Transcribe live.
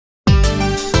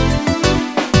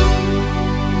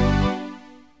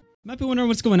Might be wondering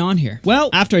what's going on here. Well,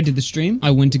 after I did the stream,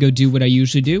 I went to go do what I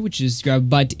usually do, which is grab a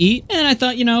bite to eat. And I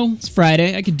thought, you know, it's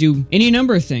Friday. I could do any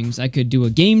number of things. I could do a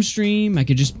game stream. I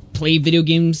could just play video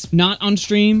games not on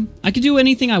stream. I could do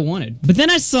anything I wanted. But then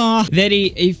I saw that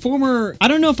a former, I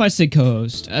don't know if I said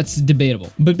co-host, that's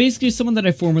debatable, but basically someone that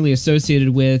I formerly associated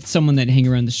with, someone that hang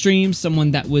around the stream,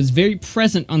 someone that was very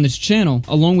present on this channel,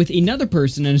 along with another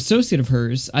person, an associate of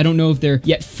hers. I don't know if they're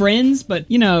yet friends, but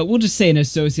you know, we'll just say an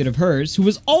associate of hers, who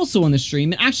was also on the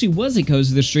stream and actually was a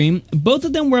co-host of the stream. Both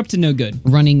of them were up to no good,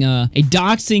 running a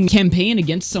doxing campaign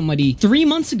against somebody 3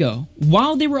 months ago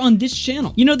while they were on this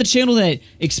channel. You know, the channel that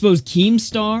exposed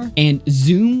Keemstar and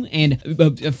Zoom and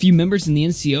a few members in the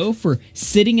NCO for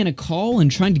sitting in a call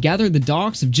and trying to gather the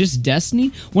docs of Just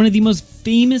Destiny, one of the most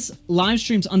famous live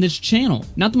streams on this channel.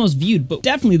 Not the most viewed, but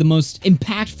definitely the most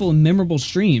impactful and memorable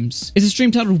streams. It's a stream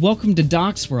titled Welcome to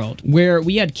Docs World, where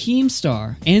we had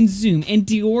Keemstar and Zoom and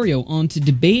Diorio on to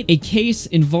debate a case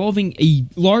involving a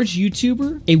large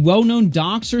YouTuber, a well-known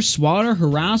doxer, swatter,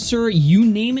 harasser, you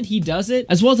name it, he does it,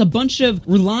 as well as a bunch of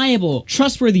reliable,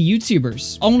 trustworthy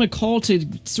YouTubers, all on a call to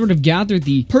sort of gather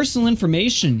the personal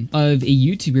information of a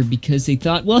YouTuber because they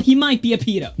thought, well, he might be a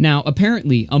pedo. Now,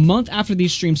 apparently, a month after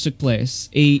these streams took place,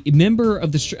 a member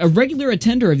of a regular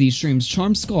attender of these streams,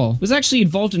 CharmedSkull, was actually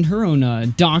involved in her own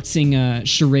doxing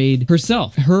charade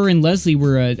herself. Her and Leslie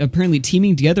were apparently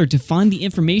teaming together to find the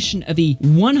information of a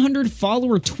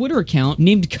 100-follower Twitter account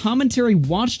named Commentary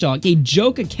Watchdog, a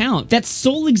joke account that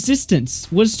sole existence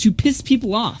was to piss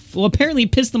people off. Well, apparently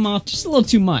it pissed them off just a little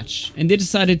too much, and they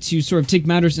decided to sort of take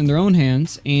matters in their own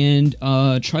hands and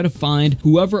try to find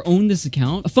whoever owned this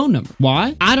account a phone number.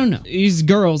 Why? I don't know. These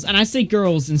girls, and I say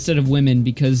girls instead of women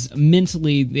because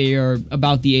mentally they are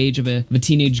about the age of a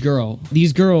teenage girl.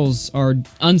 These girls are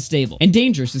unstable and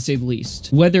dangerous to say the least.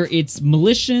 Whether it's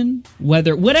malicious,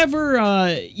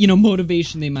 whatever you know,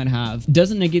 motivation they might have,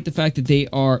 doesn't negate the fact that they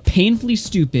are painfully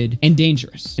stupid and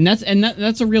dangerous. And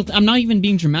that's a real I'm not even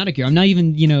being dramatic here. I'm not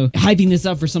even, you know, hyping this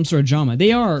up for some sort of drama.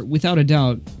 They are, without a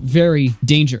doubt, very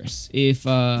dangerous if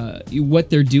what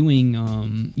they're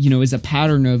doing, you know, is a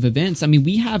pattern of events. I mean,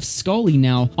 we have Scully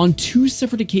now on 2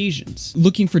 separate occasions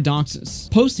looking for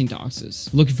doxes, posting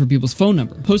doxes, looking for people's phone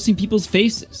number, posting people's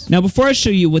faces. Now, before I show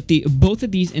you what both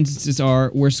of these instances are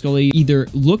where Scully either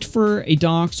looked for a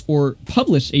dox or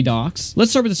published a dox,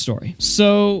 let's start with the story.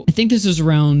 So I think this is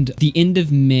around the end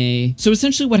of May. So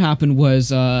essentially what happened was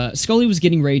Scully was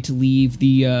getting ready to leave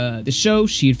the show.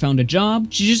 She had found a job.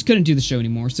 She just couldn't do the show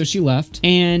anymore, so she left.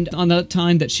 And on the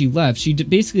time that she left, she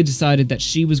basically decided that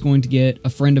she was going to get a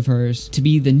friend of hers to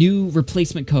be the new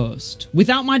replacement co-host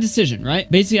without my decision, right?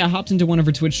 Basically, I hopped into one of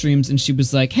her Twitch streams and she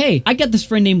was like, hey, I got this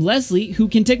friend named Leslie who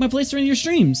can take my place during your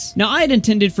streams. Now, I had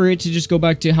intended for it to just go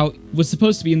back to how it was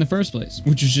supposed to be in the first place,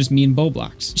 which was just me and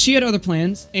Bowblocks. She had other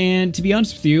plans, and to be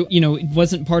honest with you, you know, it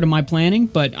wasn't part of my planning,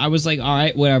 but I was like, all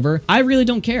right, whatever. I really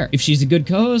don't care. If she's a good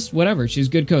co-host, whatever. She's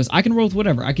a good co-host. I can roll with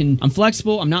whatever. I'm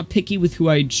flexible. I'm not picky with who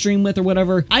I stream with or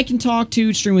whatever. I can talk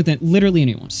to, stream with literally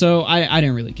anyone. So I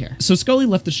didn't really care. So Scully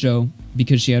left the show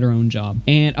because she had her own job.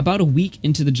 And about a week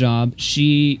into the job,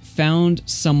 she found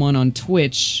someone on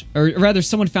Twitch, or rather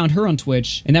someone found her on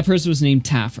Twitch, and that person was named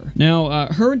Taffer. Now,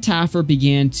 her and Taffer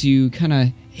began to kind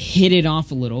of hit it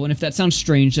off a little, and if that sounds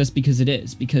strange, that's because it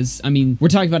is. Because, I mean, we're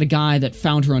talking about a guy that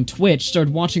found her on Twitch,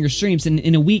 started watching her streams, and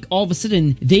in a week, all of a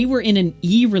sudden, they were in an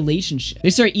e-relationship. They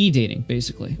started e-dating,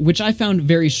 basically, which I found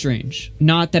very strange.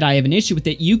 Not that I have an issue with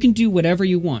it. You can do whatever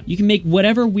you want. You can make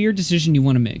whatever weird decision you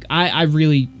want to make. I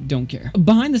really don't care.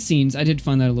 Behind the scenes, I did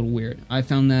find that a little weird. I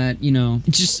found that, you know,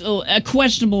 just a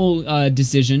questionable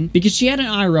decision, because she had an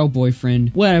IRL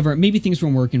boyfriend, whatever, maybe things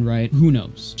weren't working right, who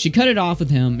knows. She cut it off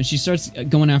with him, and she starts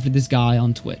going after this guy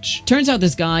on Twitch. Turns out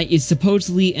this guy is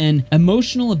supposedly an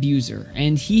emotional abuser,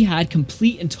 and he had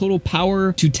complete and total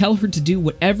power to tell her to do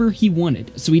whatever he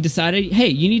wanted. So he decided, hey,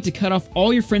 you need to cut off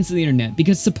all your friends on the internet,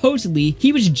 because supposedly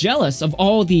he was jealous of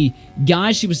all the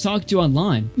guys she was talking to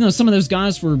online. You know, some of those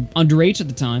guys were underage at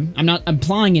the time. I'm not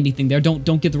implying anything there.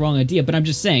 Don't get the wrong idea, but I'm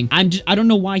just saying, I don't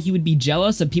know why he would be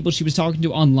jealous of people she was talking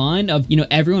to online, of, you know,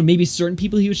 everyone, maybe certain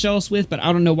people he was jealous with, but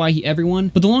I don't know why everyone.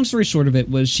 But the long story short of it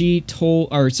was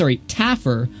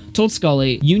Taffer told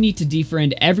Scully, you need to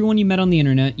defriend everyone you met on the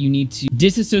internet, you need to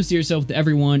disassociate yourself with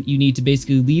everyone, you need to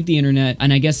basically leave the internet,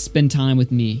 and I guess spend time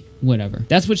with me. whatever.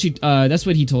 That's what he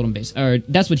told him, or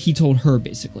that's what he told her,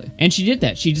 basically. And she did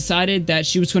that. She decided that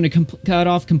she was going to cut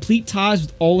off complete ties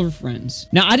with all of her friends.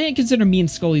 Now, I didn't consider me and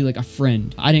Scully like a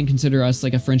friend. I didn't consider us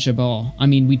like a friendship at all. I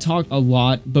mean, we talked a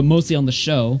lot, but mostly on the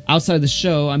show. Outside of the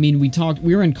show, I mean,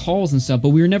 we were in calls and stuff, but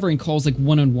we were never in calls like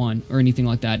one-on-one or anything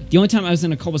like that. The only time I was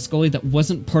in a call with Scully that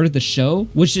wasn't part of the show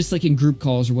was just like in group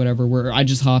calls or whatever, where I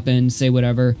just hop in, say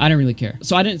whatever. I didn't really care.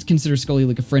 So I didn't consider Scully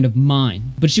like a friend of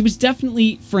mine, but she was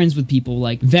definitely friends with people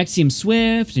like Vexium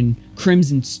Swift and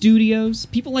Crimson Studios,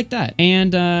 people like that.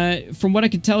 And from what I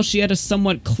could tell, she had a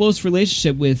somewhat close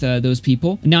relationship with those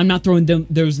people. Now, I'm not throwing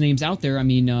those names out there. I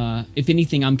mean, if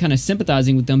anything, I'm kind of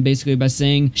sympathizing with them basically by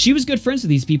saying she was good friends with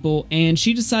these people, and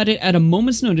she decided at a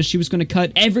moment's notice she was going to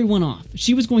cut everyone off.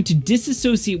 She was going to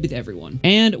disassociate with everyone.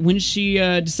 And when she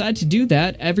decided to do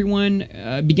that, everyone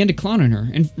began to clown on her,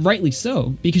 and rightly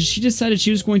so, because she decided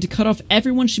she was going to cut off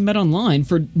everyone she met online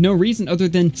for no reason other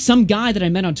than some guy that I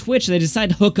met on Twitch that I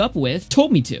decided to hook up with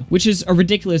told me to, which is a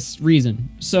ridiculous reason.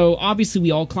 So obviously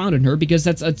we all clowned on her because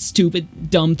that's a stupid,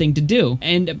 dumb thing to do,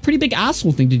 and a pretty big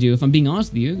asshole thing to do, if I'm being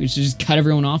honest with you. You should just cut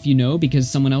everyone off, you know, because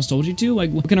someone else told you to.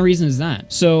 Like, what kind of reason is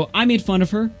that? So I made fun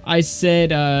of her. I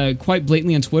said quite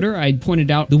blatantly on Twitter, I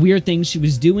pointed out the weird things she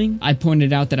was doing. I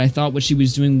pointed out that I thought what she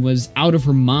was doing was out of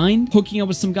her mind. Hooking up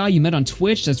with some guy you met on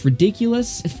Twitch, that's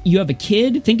ridiculous. If you have a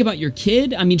kid, think about your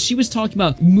kid. I mean, she was talking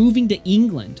about moving to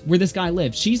England, where this guy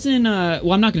lives. She's in,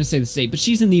 well, I'm not going to say the state, but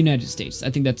she's in the United States. I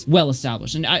think that's well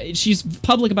established. And she's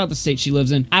public about the state she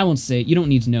lives in. I won't say it. You don't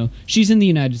need to know. She's in the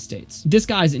United States. This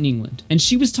guy's in England. And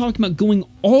she was talking about going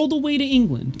all the way to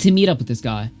England to meet up with this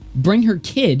guy. Bring her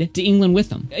kid to England with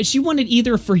them. She wanted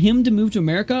either for him to move to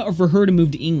America or for her to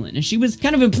move to England. And she was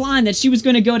kind of implying that she was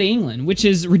going to go to England, which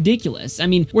is ridiculous. I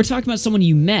mean, we're talking about someone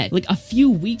you met like a few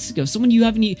weeks ago, someone you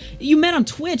met on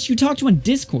Twitch, you talked to on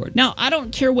Discord. Now, I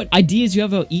don't care what ideas you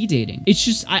have about e-dating. It's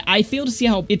just, I fail to see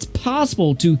how it's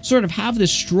possible to sort of have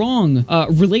this strong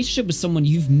relationship with someone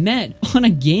you've met on a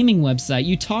gaming website,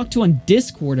 you talk to on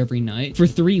Discord every night for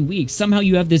 3 weeks. Somehow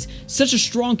you have such a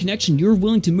strong connection, you're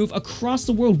willing to move across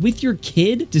the world with your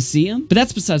kid to see him. But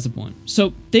that's besides the point.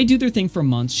 So they do their thing for a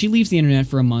month. She leaves the internet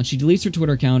for a month. She deletes her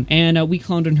Twitter account, and we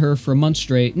clowned on her for a month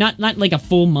straight. Not like a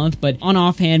full month, but on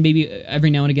offhand, maybe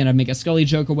every now and again I'd make a Scully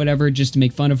joke or whatever just to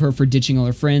make fun of her for ditching all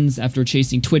her friends after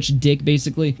chasing Twitch dick,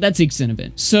 basically. That's the extent of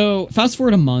it. So fast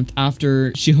forward a month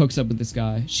after she hooks up with this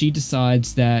guy, she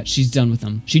decides that she's done with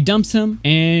him. She dumps him,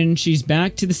 and she's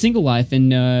back to the single life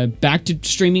and back to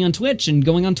streaming on Twitch and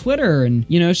going on Twitter, and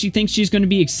you know, she thinks she's going to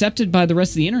be accepted by the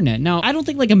rest of the internet. Now, I don't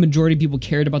think like a majority of people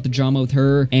cared about the drama with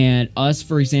her and us,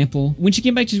 for example. When she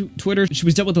came back to Twitter, she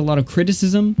was dealt with a lot of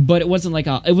criticism, but it wasn't like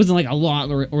a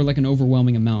lot or like an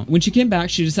overwhelming amount. When she came back,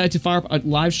 she decided to fire up a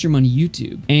live stream on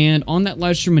YouTube, and on that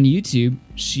live stream on YouTube,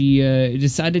 she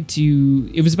decided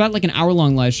to, it was about like an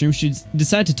hour-long live stream. She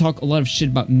decided to talk a lot of shit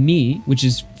about me, which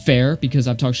is fair because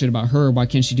I've talked shit about her. Why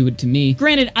can't she do it to me?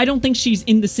 Granted, I don't think she's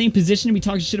in the same position to be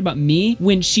talking shit about me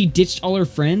when she ditched all her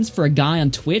friends for a guy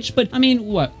on Twitch, but I mean,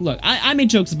 what? Look, I made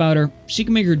jokes about her. She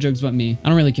can make her jokes about me. I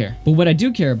don't really care. But what I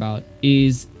do care about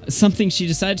is something she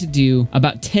decided to do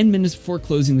about 10 minutes before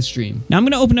closing the stream. Now, I'm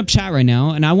going to open up chat right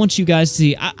now, and I want you guys to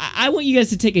see, I want you guys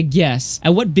to take a guess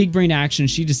at what big brain action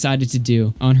she decided to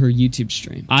do on her YouTube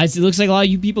stream. It looks like a lot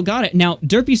of you people got it. Now,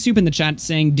 Derpy Soup in the chat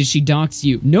saying, did she dox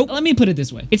you? Nope. Let me put it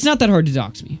this way. It's not that hard to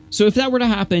dox me. So if that were to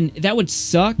happen, that would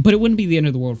suck, but it wouldn't be the end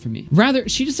of the world for me. Rather,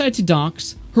 she decided to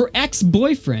dox her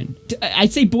ex-boyfriend.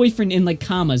 I'd say boyfriend in like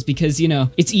commas because, you know,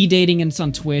 it's e-dating and it's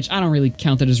on Twitch. I don't really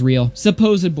count that as real.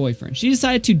 Supposed boyfriend. She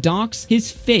decided to dox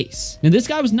his face. Now, this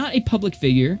guy was not a public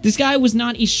figure. This guy was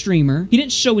not a streamer. He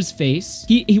didn't show his face.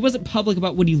 He wasn't public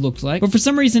about what he looked like. But for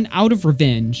some reason, out of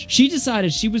revenge, she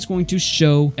decided she was going to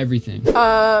show everything.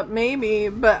 Maybe,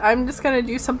 but I'm just gonna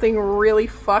do something really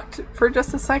fucked for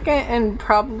just a second and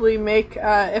probably make,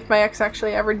 if my ex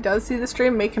actually ever does see the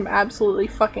stream, make him absolutely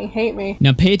fucking hate me.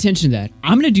 Now, pay attention to that.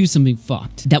 I'm gonna do something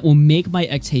fucked that will make my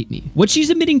ex hate me. What she's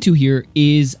admitting to here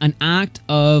is an act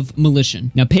of malicious.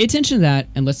 Now, pay attention to that,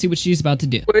 and let's see what she's about to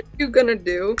do. What are you gonna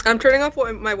do? I'm turning off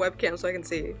my webcam so I can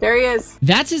see. There he is.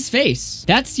 That's his face.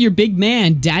 That's your big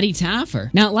man, Daddy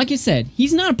Taffer. Now, like I said,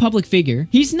 he's not a public figure.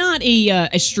 He's not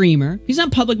a streamer. He's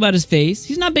not public about his face.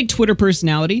 He's not a big Twitter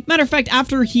personality. Matter of fact,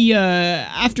 after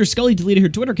Scully deleted her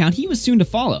Twitter account, he was soon to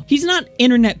follow. He's not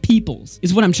internet peoples,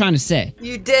 is what I'm trying to say.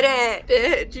 You did it, bitch.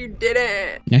 bitch. You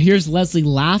didn't. Now here's Leslie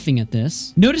laughing at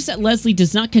this. Notice that Leslie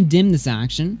does not condemn this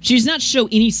action. She does not show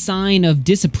any sign of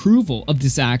disapproval of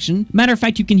this action. Matter of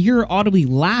fact, you can hear her audibly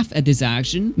laugh at this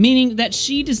action, meaning that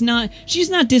she's not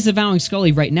disavowing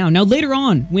Scully right now. Now later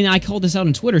on, when I called this out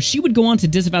on Twitter, she would go on to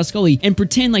disavow Scully and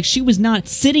pretend like she was not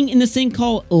sitting in the same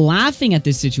call laughing at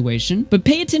this situation. But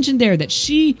pay attention there that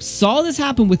she saw this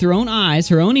happen with her own eyes,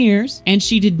 her own ears, and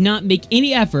she did not make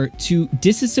any effort to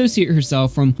disassociate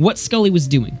herself from what Scully was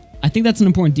doing. I think that's an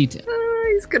important detail.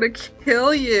 He's gonna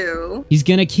kill you. He's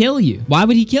gonna kill you. Why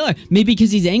would he kill her? Maybe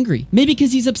because he's angry. Maybe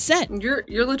because he's upset. You're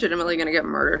legitimately gonna get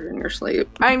murdered in your sleep.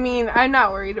 I mean, I'm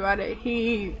not worried about it.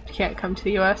 He can't come to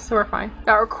the US, so we're fine.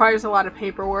 That requires a lot of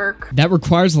paperwork. That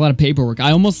requires a lot of paperwork.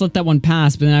 I almost let that one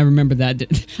pass, but then I remember that.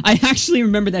 I actually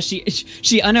remember that she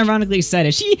unironically said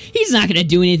it. He's not gonna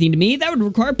do anything to me. That would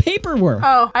require paperwork.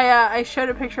 Oh, I showed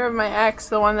a picture of my ex,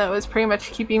 the one that was pretty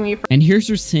much keeping me from. And here's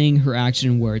her saying her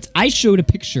action in words. I showed a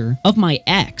picture of my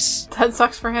ex. That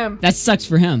sucks for him. That sucks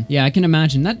for him. Yeah, I can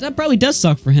imagine. That probably does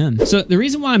suck for him. So the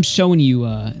reason why I'm showing you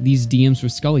these DMs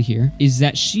with Scully here is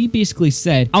that she basically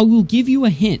said, I will give you a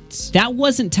hint. That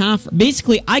wasn't Taffer.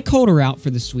 Basically, I called her out for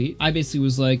this tweet. I basically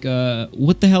was like,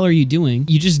 what the hell are you doing?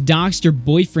 You just doxed your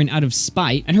boyfriend out of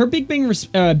spite. And her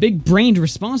big-brained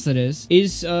response to this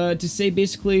is to say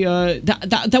basically,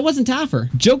 that wasn't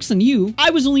Taffer. Joke's on you.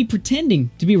 I was only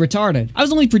pretending to be retarded. I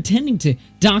was only pretending to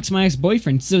dox my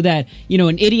ex-boyfriend so that, you know,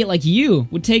 an idiot like you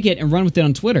would take it and run with it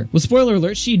on Twitter. Well, spoiler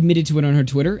alert, she admitted to it on her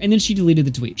Twitter, and then she deleted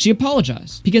the tweet. She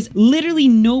apologized because literally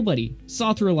nobody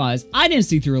saw through her lies. I didn't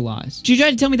see through her lies. She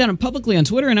tried to tell me that publicly on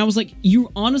Twitter, and I was like,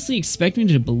 you honestly expect me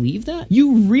to believe that?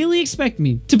 You really expect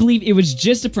me to believe it was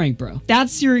just a prank, bro?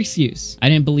 That's your excuse. I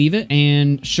didn't believe it,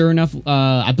 and sure enough,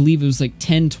 I believe it was like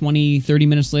 10, 20, 30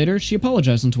 minutes later, she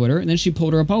apologized on Twitter, and then she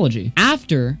pulled her apology.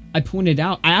 After I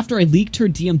leaked her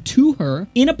DM to her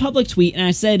in a public tweet, and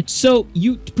I said, so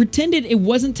you pretended it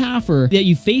wasn't Taffer that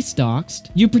you face doxed.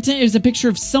 You pretended it was a picture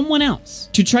of someone else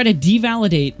to try to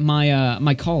devalidate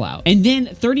my call out. And then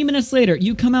 30 minutes later,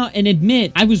 you come out and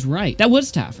admit I was right. That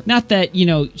was Taffer. Not that, you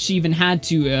know, she even had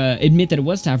to admit that it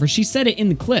was Taffer. She said it in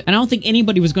the clip. And I don't think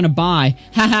anybody was going to buy,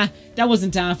 haha, that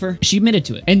wasn't Taffer. She admitted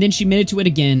to it. And then she admitted to it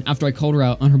again after I called her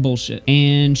out on her bullshit.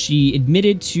 And she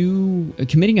admitted to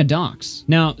committing a dox.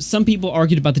 Now, some people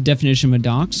argued about the definition of a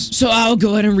dox. So I'll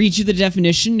go ahead and read you the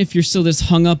definition if you're still this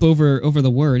hung up over the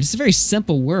word. It's a very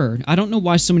simple word. I don't know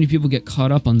why so many people get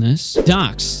caught up on this.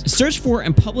 Dox. Search for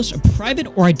and publish a private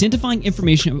or identifying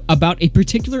information about a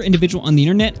particular individual on the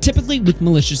internet, typically with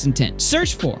malicious intent.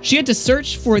 Search for. She had to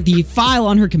search for the file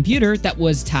on her computer that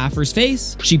was Taffer's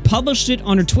face. She published it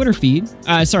on her Twitter feed.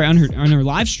 On her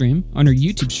live stream, on her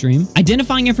YouTube stream.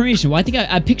 Identifying information. Well, I think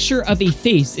a picture of a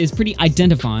face is pretty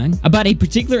identifying about a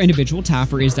particular individual.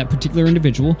 Taffer is that particular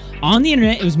individual on the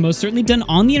internet. It was most certainly done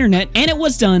on the internet, and it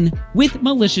was done with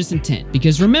malicious intent.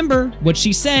 Because remember what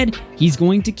she said, he's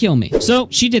going to kill me. So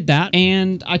she did that,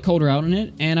 and I called her out on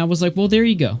it, and I was like, well, there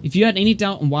you go. If you had any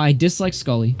doubt on why I dislike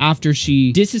Scully after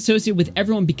she disassociated with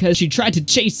everyone because she tried to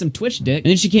chase some Twitch dick, and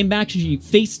then she came back and she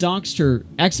face doxed her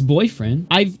ex-boyfriend,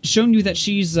 I've shown you that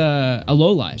she's a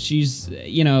lowlife. She's,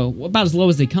 you know, about as low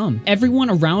as they come. Everyone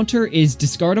around her is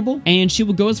discardable, and she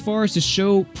will go as far as to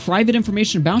show private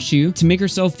information about you to make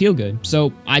herself feel good.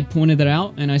 So I pointed that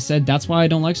out, and I said, that's why I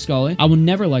don't like Scully. I will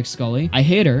never like Scully. I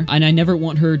hate her, and I never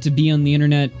want her to be on the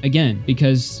internet again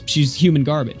because she's human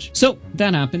garbage. So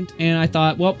that happened, and I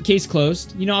thought, well, case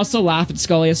closed. You know, I'll still laugh at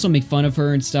Scully. I'll still make fun of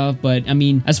her and stuff, but I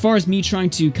mean, as far as me trying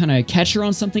to kind of catch her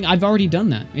on something, I've already done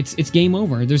that. It's game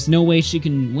over. There's no way she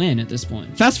can win at this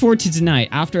point. Fast forward to tonight.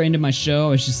 After I ended my show,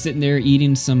 I was just sitting there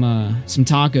eating some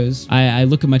tacos. I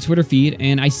look at my Twitter feed,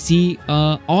 and I see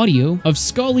audio of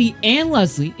Scully and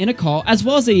Leslie in a call, as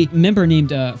well as a member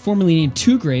named formerly named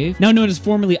Two Grave, now known as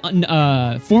formerly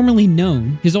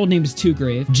known. His old name is Two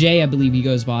Grave. Jay, I believe he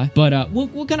goes by. But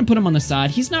we'll kind of put him on the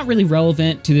side. He's not really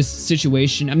relevant to this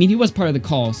situation. I mean, he was part of the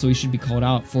call, so he should be called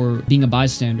out for being a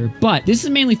bystander. But this is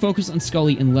mainly focused on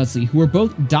Scully and Leslie, who were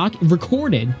both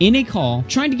recorded in a call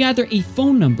trying to gather a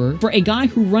phone number for a guy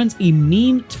who runs a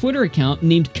meme Twitter account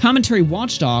named Commentary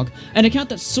Watchdog, an account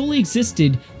that solely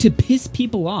existed to piss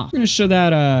people off. We're gonna show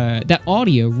that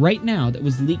audio right now that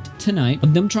was leaked tonight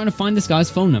of them trying to find this guy's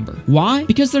phone number. Why?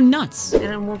 Because they're nuts.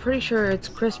 And we're pretty sure it's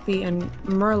Crispy and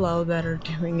Merlot that are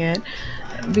doing it.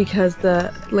 because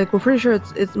we're pretty sure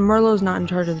it's Merlot's not in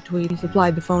charge of the tweet. He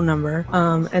supplied the phone number,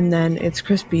 and then it's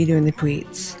Crispy doing the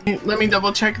tweets. Let me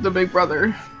double check the Big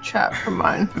Brother chat from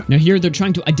mine. Now here they're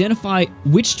trying to identify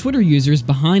which Twitter user is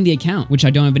behind the account, which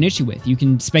I don't have an issue with. You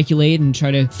can speculate and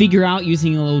try to figure out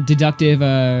using a little deductive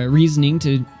reasoning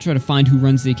to try to find who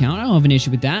runs the account. I don't have an issue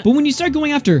with that. But when you start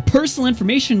going after personal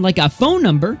information like a phone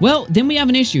number, well, then we have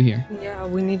an issue here. Yeah,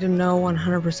 we need to know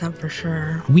 100% for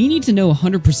sure. We need to know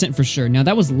 100% for sure. Now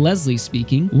that was Leslie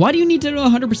speaking. Why do you need to know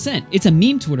 100%? It's a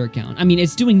meme Twitter account. I mean,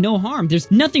 it's doing no harm. There's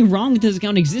nothing wrong with this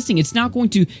account existing. It's not going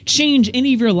to change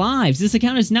any of your lives. This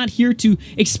account is not here to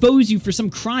expose you for some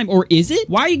crime, or is it?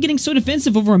 Why are you getting so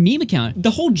defensive over a meme account?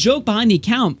 The whole joke behind the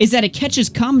account is that it catches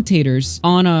commentators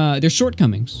on their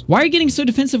shortcomings. Why are you getting so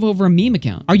defensive over a meme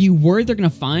account? Are you worried they're gonna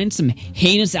find some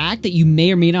heinous act that you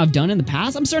may or may not have done in the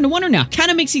past? I'm starting to wonder now. Kind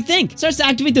of makes you think. Starts to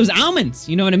activate those almonds.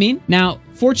 You know what I mean? Now,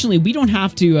 fortunately, we don't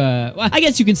have to, well, I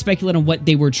guess you can speculate on what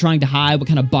they were trying to hide, what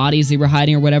kind of bodies they were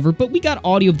hiding or whatever, but we got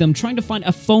audio of them trying to find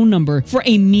a phone number for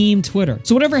a meme Twitter.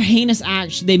 So whatever heinous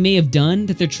act they may have done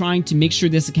that they're trying to make sure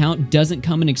this account doesn't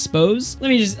come and expose, let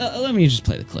me just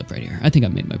play the clip right here. I think I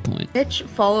made my point. Mitch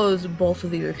follows both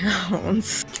of these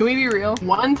accounts. Can we be real?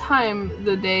 One time,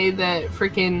 the day that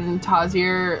freaking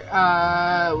Tazier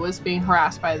was being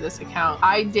harassed by this account,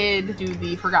 I did do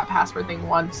the forgot password thing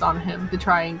once on him to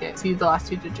try and see the last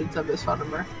 2 digits of his phone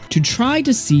number. To try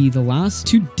to see the last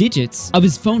 2 digits of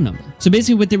his phone number. So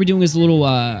basically what they were doing is a little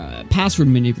password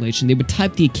manipulation. They would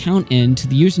type the account in to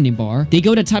the username bar. They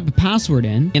go to type a password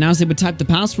in, and as they would type the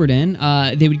password in,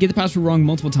 they would get the password wrong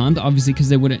multiple times, obviously because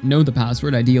they wouldn't know the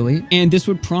password ideally. And this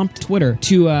would prompt Twitter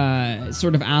to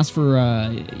sort of ask for,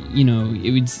 you know,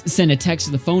 it would send a text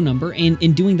to the phone number, and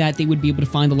in doing that, they would be able to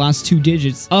find the last 2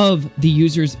 digits of the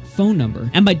user's phone number.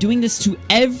 And by doing this to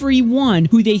everyone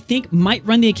who they think might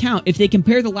run the account, if they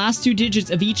compare the last 2 digits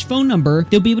of each phone number,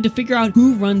 they'll be able to figure out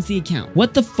who runs the account.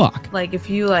 What the fuck? Like, if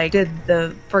you, did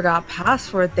the forgot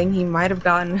password thing, he might have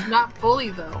gotten... Not fully,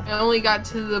 though. It only got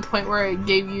to the point where it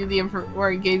gave you the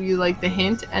the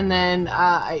hint, and then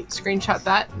I screenshot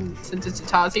that and sent it to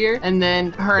Tazier, and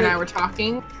then her and I were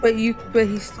talking. But he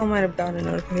still might have gotten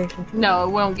a notification. No,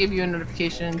 it won't give you a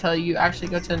notification until you actually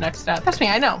go to the next step. Trust me,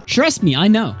 I know. Trust me, I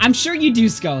know. I'm sure you do,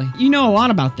 Scully. You know a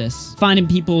lot about this. Finding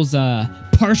people's,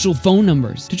 partial phone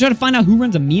numbers to try to find out who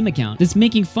runs a meme account that's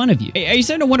making fun of you. Are you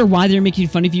starting to wonder why they're making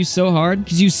fun of you so hard?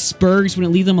 Because you spurgs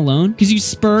wouldn't leave them alone? Because you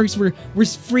spurgs were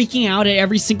freaking out at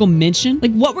every single mention?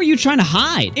 Like, what were you trying to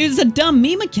hide? It was a dumb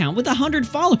meme account with 100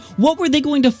 followers. What were they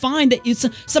going to find that it's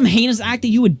some heinous act that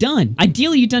you had done?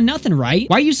 Ideally, you've done nothing, right?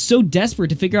 Why are you so desperate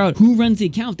to figure out who runs the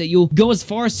account that you'll go as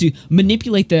far as to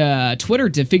manipulate the Twitter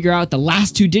to figure out the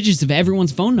last 2 digits of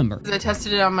everyone's phone number? I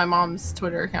tested it on my mom's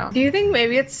Twitter account. Do you think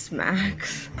maybe it's Smacks?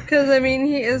 Because, I mean,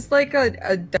 he is like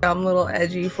a dumb little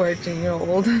edgy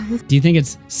 14-year-old. Do you think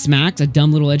it's Smacks, a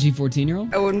dumb little edgy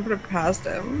 14-year-old? I wouldn't put it past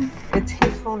him. It's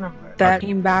his phone number that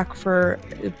came back for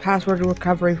password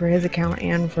recovery for his account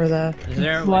and for the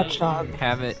watchdog.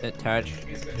 Have it attached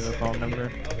to a phone number?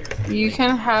 You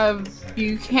can't have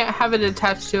it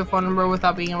attached to a phone number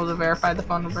without being able to verify the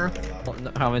phone number.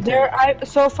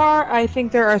 So far, I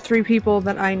think there are 3 people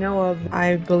that I know of,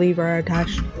 I believe, are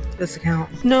attached to this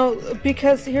account. No,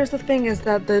 because here's the thing is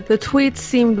that the tweets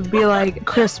seem to be like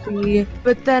Crispy,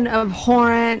 but then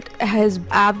abhorrent has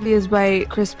obvious by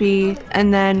Crispy,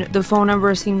 and then the phone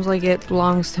number seems like it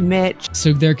belongs to Mitch.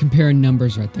 So they're comparing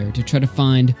numbers right there to try to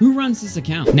find who runs this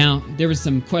account. Now, there was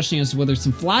some questioning as to whether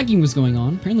some flagging was going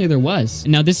on. Apparently there was.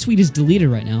 And now this tweet is deleted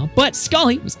right now, but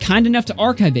Scully was kind enough to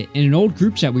archive it in an old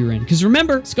group chat we were in. Because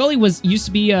remember, Scully used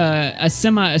to be a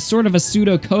sort of a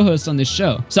pseudo co-host on this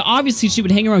show. So obviously she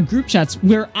would hang around group chats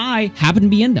where I happened to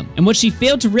be in them. And what she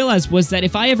failed to realize was that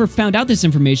if I ever found out this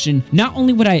information, not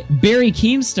only would I bury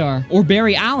Keemstar or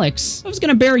bury Alex, I was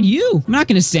gonna bury you. I'm not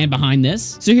gonna stand behind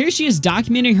this. So here she is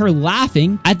documenting her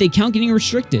laughing at the account getting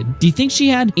restricted. Do you think she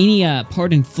had any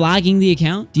part in flagging the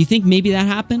account? Do you think maybe that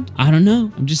happened? I don't know.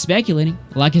 I'm just speculating.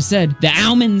 Like I said, the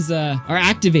almonds are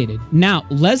activated. Now,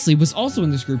 Leslie was also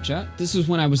in this group chat. This was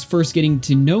when I was first getting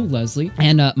to know Leslie.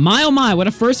 And my oh my, what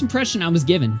a first impression I was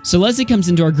given. So Leslie comes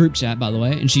into our group chat, by the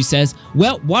way, and she says,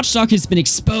 well, Watchdog has been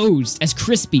exposed as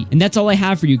Crispy, and that's all I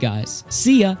have for you guys.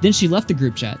 See ya. Then she left the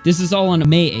group chat. This is all on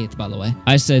May 8th, by the way.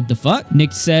 I said, the fuck?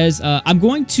 Nick says, I'm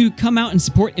going to come out and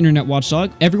support Internet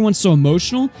Watchdog. Everyone's so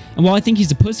emotional, and while I think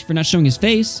he's a pussy for not showing his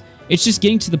face, It's just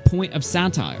getting to the point of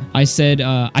satire. I said,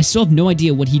 I still have no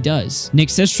idea what he does. Nick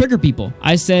says, trigger people.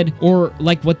 I said, or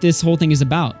like what this whole thing is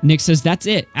about. Nick says, that's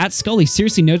it. At Scully,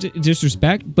 seriously, no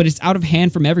disrespect, but it's out of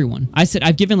hand from everyone. I said,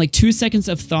 I've given like 2 seconds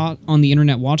of thought on the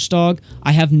internet watchdog.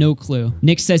 I have no clue.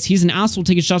 Nick says, he's an asshole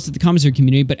taking shots at the commentary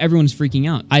community, but everyone's freaking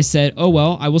out. I said, oh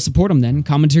well, I will support him then.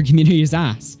 Commentary community is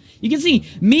ass. You can see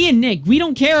me and Nick, we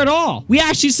don't care at all. We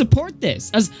actually support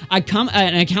this. As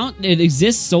an account that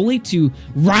exists solely to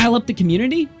rile up the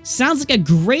community sounds like a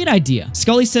great idea.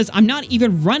 Scully says, I'm not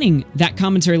even running that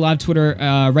commentary live Twitter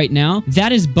right now.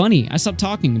 That is Bunny. I stopped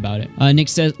talking about it. Nick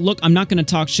says, look, I'm not going to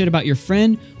talk shit about your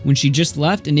friend when she just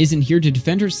left and isn't here to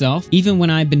defend herself, even when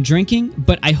I've been drinking,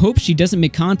 but I hope she doesn't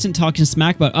make content talking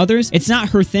smack about others. It's not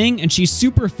her thing, and she's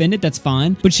super offended, that's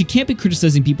fine, but she can't be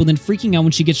criticizing people then freaking out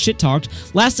when she gets shit talked.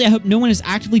 Lastly, I hope no one is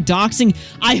actively doxing.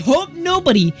 I hope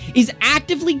nobody is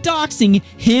actively doxing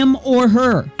him or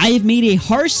her. I have made a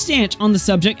harsh stance on the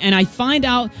subject, and I find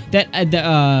out that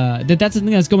that's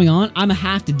something that's going on, I'm gonna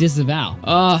have to disavow.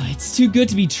 It's too good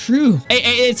to be true.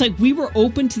 It's like we were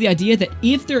open to the idea that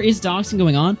if there is doxing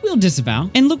going on, we'll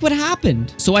disavow. And look what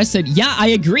happened. So I said, yeah, I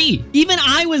agree.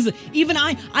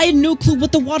 I had no clue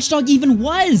what the watchdog even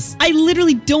was. I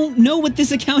literally don't know what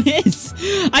this account is.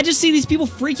 I just see these people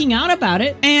freaking out about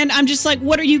it, and I'm just like,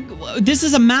 what are you, this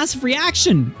is a massive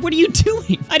reaction. What are you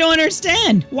doing? I don't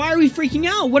understand. Why are we freaking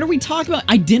out? What are we talking about?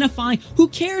 Identifying. Who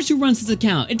cares who runs this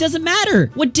account? It doesn't matter.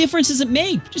 What difference does it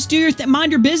make? Just do your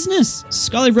mind your business.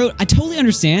 Scully wrote, I totally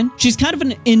understand. She's kind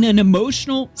of in an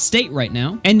emotional state right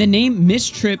now, and the name Miss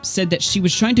Tripp said that she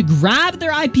was trying to grab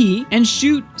their IP and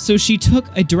shoot, so she took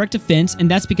a direct offense, and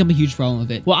that's become a huge problem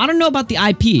of it. Well, I don't know about the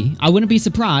IP. I wouldn't be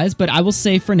surprised, but I will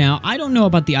say for now, I don't know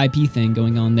about the IP thing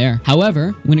going on there.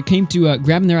 However, when it came to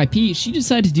grabbing their IP, she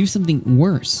decided to do something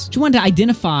worse. She wanted to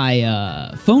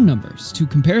identify phone numbers to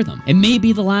compare them. It may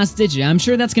be the last digit. I'm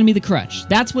sure that's going to be the crutch.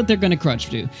 That's what they're going to crutch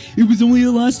to. It was only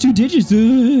the last 2 digits.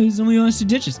 It's only the last 2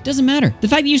 digits. Doesn't matter. The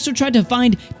fact that you still tried to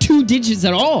find 2 digits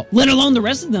at all, let alone the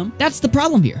rest of them, that's the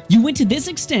problem here. You went to this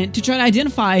extent to try to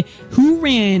identify who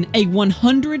ran a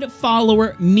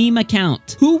 100-follower meme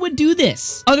account. Who would do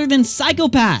this other than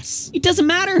psychopaths? It doesn't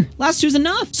matter. Last 2's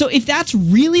enough. So if that's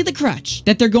really the crutch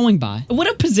that they're going by, what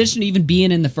a position to even be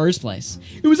in the first place.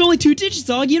 It was only 2 digits,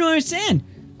 dog. You don't understand.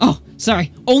 Oh,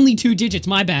 sorry. Only 2 digits.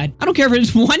 My bad. I don't care if it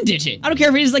is 1 digit. I don't care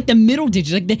if it is like the middle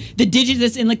digit, like the digit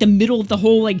that's in like the middle of the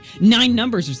whole like 9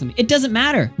 numbers or something. It doesn't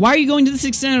matter. Why are you going to this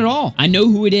extent at all? I know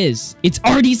who it is. It's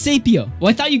RD Sapio.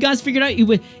 Well, I thought you guys figured out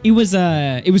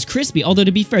it was Crispy. Although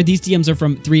to be fair, these DMs are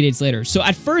from 3 days later. So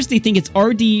at first they think it's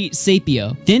RD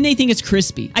Sapio. Then they think it's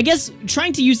Crispy. I guess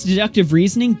trying to use deductive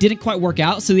reasoning didn't quite work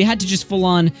out, so they had to just full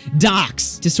on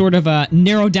dox to sort of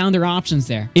narrow down their options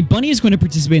there. If Bunny is going to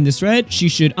participate in this thread, she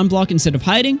should unblock instead of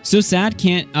hiding. So sad,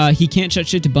 he can't shut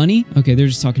shit to Bunny. Okay, they're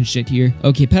just talking shit here.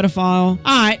 Okay, pedophile.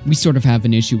 All right, we sort of have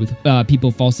an issue with people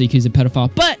falsely accused of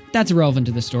pedophile, but that's irrelevant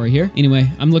to the story here.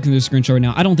 Anyway, I'm looking at the screenshot right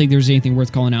now. I don't think there's anything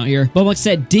worth calling out here. Bublock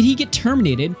said, did he get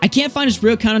terminated? I can't find his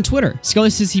real account on Twitter. Scully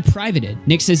says he privated.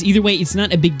 Nick says, either way, it's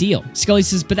not a big deal. Scully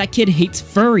says, but that kid hates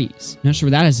furries. Not sure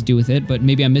what that has to do with it, but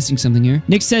maybe I'm missing something here.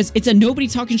 Nick says, it's a nobody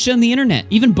talking shit on the internet.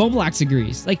 Even Boblax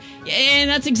agrees. Like, and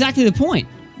that's exactly the point.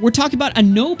 We're talking about a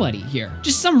nobody here.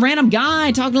 Just some random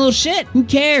guy talking a little shit. Who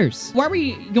cares? Why are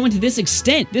we going to this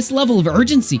extent, this level of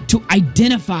urgency to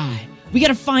identify? We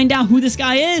gotta find out who this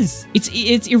guy is.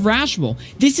 It's irrational.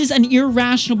 This is an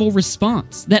irrational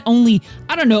response that only,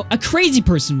 I don't know, a crazy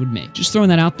person would make. Just throwing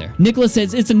that out there. Nicholas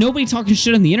says, it's a nobody talking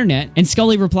shit on the internet. And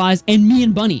Scully replies, and me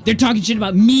and Bunny. They're talking shit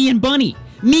about me and Bunny.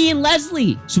 Me and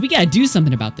Leslie. So we gotta do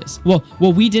something about this. Well,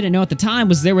 what we didn't know at the time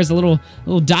was there was a little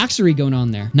doxery going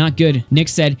on there. Not good. Nick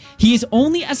said, he is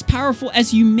only as powerful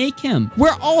as you make him.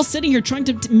 We're all sitting here trying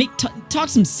to talk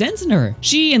some sense into her.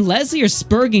 She and Leslie are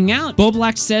spurging out.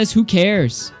 Boblack says, who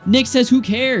cares? Nick says, who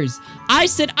cares? I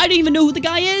said, I didn't even know who the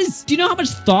guy is. Do you know how much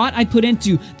thought I put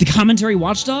into the commentary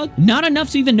watchdog? Not enough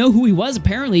to even know who he was,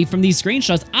 apparently, from these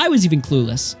screenshots. I was even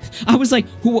clueless. I was like,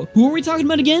 who are we talking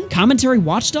about again? Commentary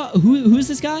watchdog? Who is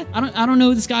this guy? I don't know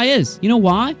who this guy is. You know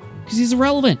why? Because he's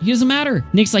irrelevant. He doesn't matter.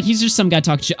 Nick's like, he's just some guy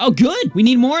talking shit. Oh, good. We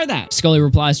need more of that. Scully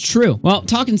replies, true. Well,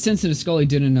 talking sense to Scully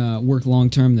didn't work long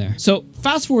term there. So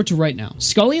fast forward to right now.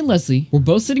 Scully and Leslie were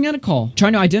both sitting on a call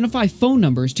trying to identify phone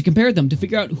numbers to compare them to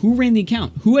figure out who ran the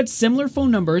account, who had similar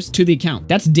phone numbers to the account.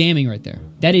 That's damning right there.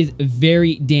 That is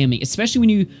very damning, especially when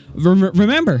you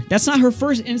remember, that's not her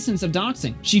first instance of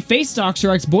doxing. She face doxed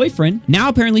her ex-boyfriend. Now,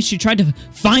 apparently, she tried to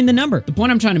find the number. The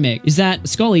point I'm trying to make is that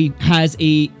Scully has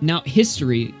a now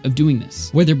history of doing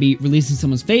this, whether it be releasing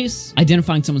someone's face,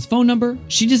 identifying someone's phone number.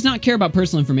 She does not care about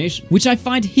personal information, which I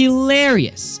find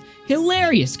hilarious.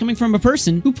 hilarious coming from a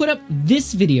person who put up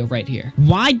this video right here.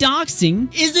 Why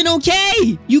doxing isn't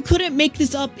okay. You couldn't make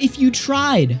this up if you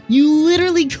tried. You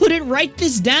literally couldn't write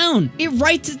this down. It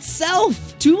writes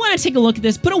itself. Do we want to take a look at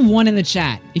this? Put a 1 in the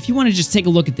chat if you want to just take a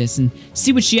look at this and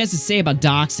see what she has to say about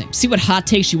doxing. See what hot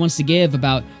take she wants to give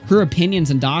about her opinions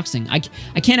on doxing.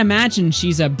 I can't imagine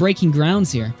she's breaking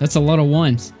grounds here. That's a lot of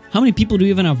 1s. How many people do we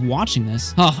even have watching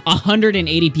this? Oh,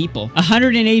 180 people.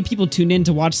 180 people tuned in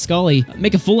to watch Scully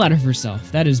make a fool out of herself.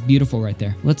 That is beautiful right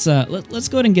there. Let's go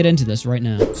ahead and get into this right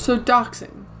now. So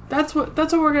doxing. That's what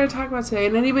we're going to talk about today,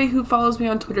 and anybody who follows me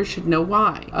on Twitter should know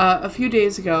why. A few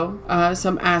days ago,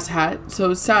 some asshat,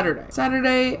 so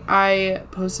Saturday, I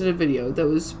posted a video that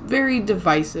was very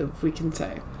divisive, we can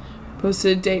say.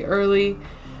 Posted a day early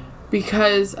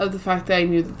because of the fact that I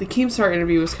knew that the Keemstar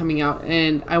interview was coming out,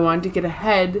 and I wanted to get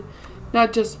ahead,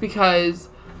 not just because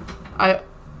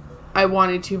I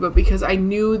wanted to, but because I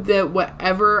knew that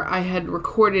whatever I had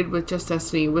recorded with Just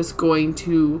Destiny was going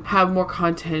to have more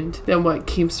content than what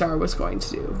Keemstar was going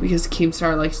to do, because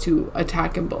Keemstar likes to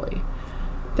attack and bully.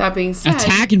 That being said...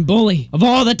 Attack and bully. Of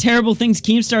all the terrible things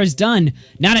Keemstar has done,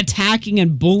 not attacking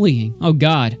and bullying. Oh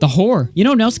god. The whore. You know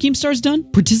what else Keemstar's done?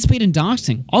 Participate in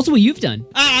doxing. Also what you've done.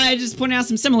 I just pointed out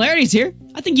some similarities here.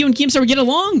 I think you and Keemstar would get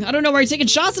along. I don't know why you're taking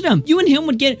shots at him. You and him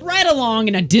would get right along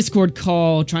in a Discord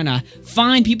call, trying to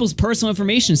find people's personal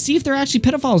information, see if they're actually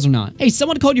pedophiles or not. Hey,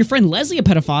 someone called your friend Leslie a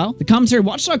pedophile. The commentary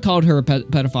watchdog called her a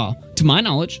pedophile, to my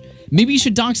knowledge. Maybe you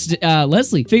should dox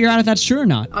Leslie. Figure out if that's true or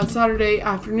not. On Saturday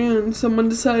afternoon, someone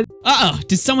decided... Uh-oh.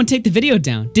 Did someone take the video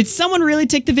down? Did someone really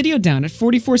take the video down at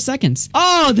 44 seconds?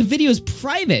 Oh, the video is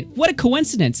private. What a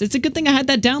coincidence. It's a good thing I had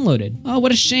that downloaded. Oh,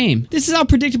 what a shame. This is how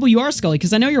predictable you are, Scully,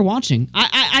 because I know you're watching.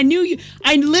 I knew you...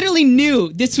 I literally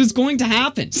knew this was going to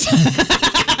happen. So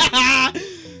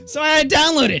I had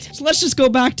downloaded. So let's just go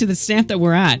back to the stamp that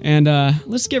we're at, and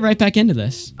let's get right back into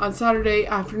this. On Saturday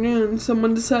afternoon,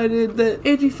 someone decided that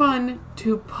it'd be fun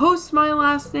to post my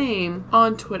last name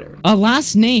on Twitter. A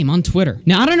last name on Twitter.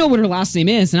 Now, I don't know what her last name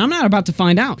is, and I'm not about to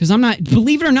find out, because I'm not,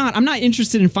 believe it or not, I'm not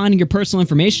interested in finding your personal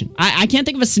information. I can't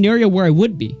think of a scenario where I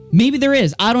would be. Maybe there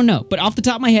is, I don't know. But off the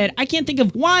top of my head, I can't think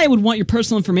of why I would want your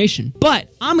personal information. But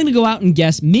I'm gonna go out and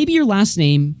guess maybe your last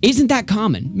name isn't that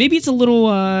common. Maybe it's a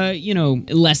little, you know,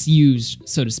 less used,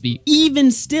 so to speak.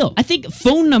 Even still, I think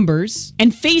phone numbers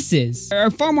and faces are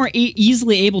far more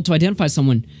easily able to identify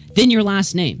someone than your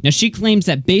last name. Now, she claims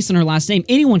that based on her last name,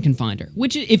 anyone can find her,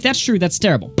 which, if that's true, that's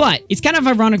terrible. But it's kind of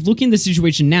ironic looking at the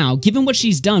situation now, given what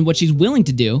she's done, what she's willing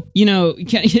to do. You know,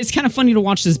 it's kind of funny to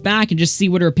watch this back and just see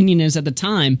what her opinion is at the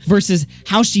time versus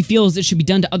how she feels it should be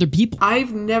done to other people.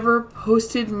 I've never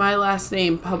posted my last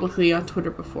name publicly on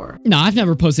Twitter before. No, I've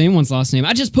never posted anyone's last name.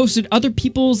 I just posted other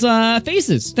people's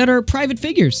faces that are private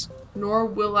figures. Nor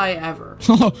will I ever.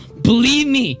 Oh, believe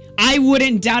me, I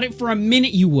wouldn't doubt it for a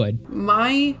minute you would.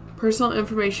 My personal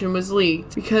information was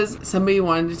leaked because somebody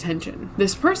wanted attention.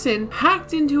 This person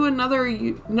hacked into another...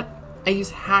 I use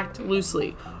hacked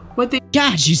loosely. What they...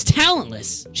 God, she's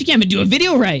talentless. She can't even do a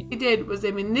video right. They did was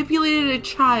they manipulated a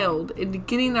child into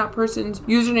getting that person's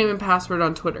username and password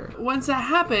on Twitter. Once that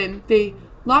happened, they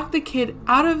locked the kid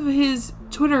out of his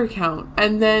Twitter account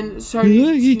and then started...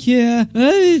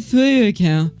 Twitter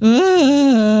account.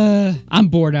 I'm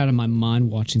bored out of my mind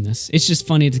watching this. It's just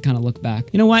funny to kind of look back.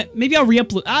 You know what? Maybe I'll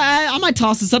re-upload. I might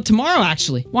toss this up tomorrow,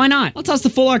 actually. Why not? I'll toss the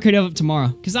full arcade up tomorrow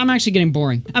because I'm actually getting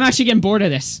boring. I'm actually getting bored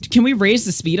of this. Can we raise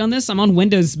the speed on this? I'm on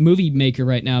Windows Movie Maker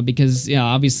right now because, yeah,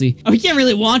 obviously, we can't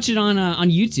really watch it on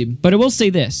YouTube. But I will say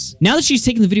this. Now that she's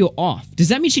taken the video off, does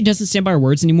that mean she doesn't stand by her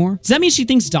words anymore? Does that mean she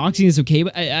thinks doxing is okay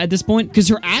at this point? Because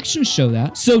her actions show that.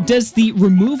 So does the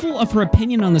removal of her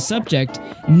opinion on the subject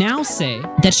now say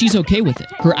that she's okay with it?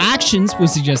 Her actions would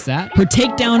suggest that. Her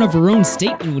takedown of her own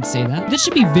statement would say that. This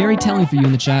should be very telling for you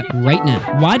in the chat right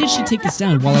now. Why did she take this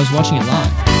down while I was watching it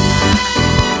live?